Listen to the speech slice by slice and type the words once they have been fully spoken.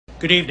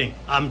Good evening,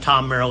 I'm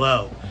Tom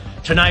Merlot.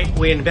 Tonight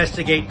we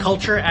investigate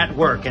culture at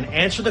work and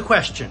answer the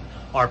question,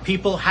 are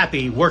people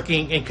happy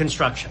working in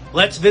construction?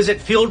 Let's visit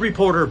field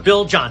reporter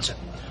Bill Johnson.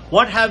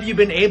 What have you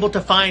been able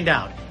to find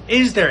out?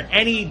 Is there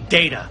any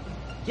data?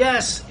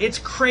 Yes, it's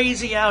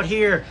crazy out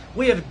here.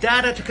 We have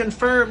data to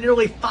confirm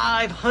nearly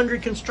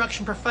 500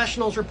 construction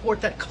professionals report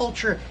that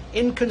culture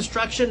in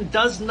construction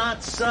does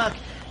not suck.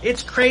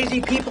 It's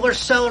crazy. People are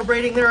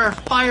celebrating. There are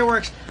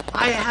fireworks.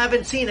 I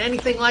haven't seen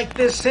anything like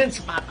this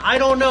since I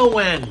don't know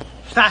when.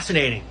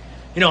 Fascinating.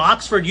 You know,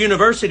 Oxford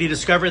University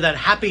discovered that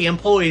happy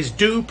employees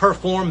do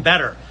perform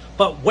better.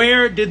 But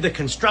where did the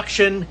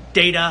construction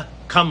data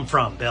come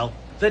from, Bill?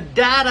 The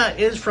data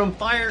is from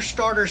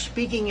Firestarter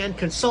Speaking and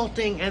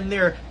Consulting and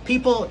their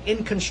People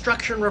in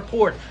Construction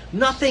report.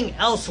 Nothing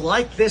else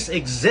like this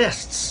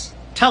exists.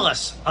 Tell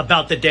us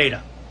about the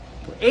data.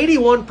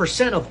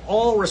 81% of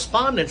all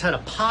respondents had a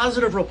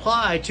positive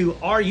reply to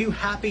 "Are you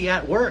happy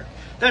at work?"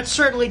 That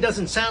certainly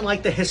doesn't sound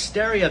like the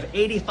hysteria of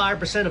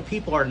 85% of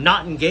people are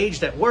not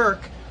engaged at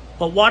work.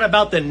 But what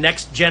about the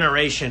next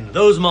generation,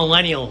 those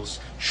millennials?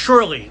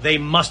 Surely they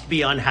must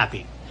be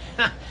unhappy.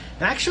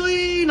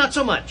 Actually, not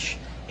so much.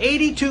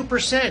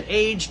 82%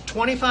 aged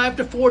 25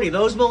 to 40,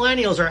 those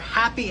millennials are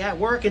happy at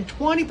work, and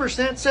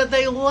 20% said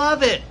they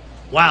love it.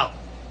 Wow.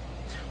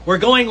 We're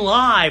going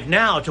live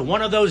now to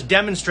one of those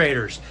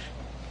demonstrators.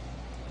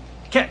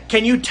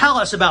 Can you tell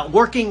us about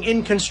working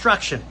in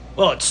construction?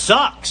 Well, it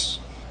sucks.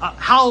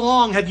 How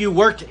long have you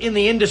worked in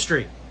the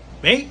industry?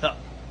 Me?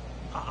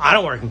 I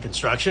don't work in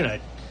construction.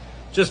 It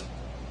just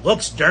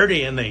looks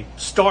dirty and they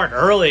start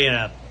early, and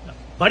a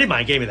buddy of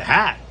mine gave me the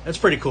hat. That's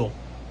pretty cool.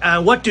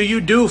 What do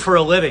you do for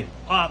a living?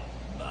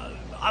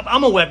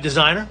 I'm a web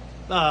designer,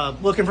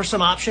 looking for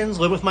some options,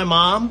 live with my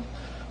mom,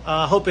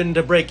 hoping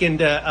to break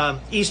into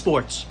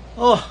esports.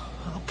 Oh,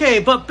 okay,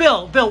 but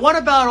Bill, what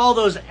about all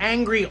those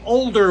angry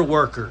older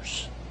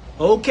workers?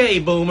 Okay,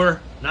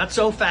 boomer, not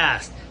so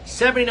fast.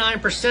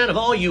 79% of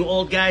all you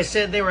old guys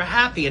said they were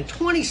happy, and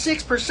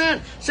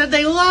 26% said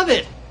they love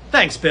it.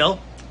 Thanks, Bill.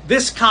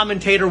 This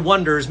commentator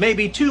wonders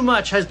maybe too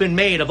much has been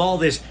made of all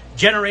this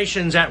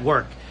generations at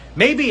work.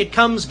 Maybe it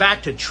comes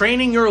back to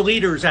training your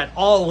leaders at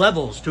all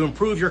levels to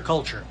improve your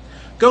culture.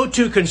 Go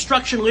to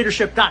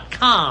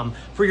constructionleadership.com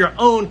for your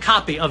own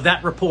copy of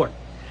that report.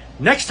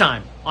 Next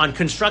time on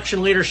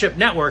Construction Leadership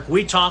Network,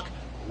 we talk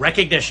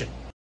recognition.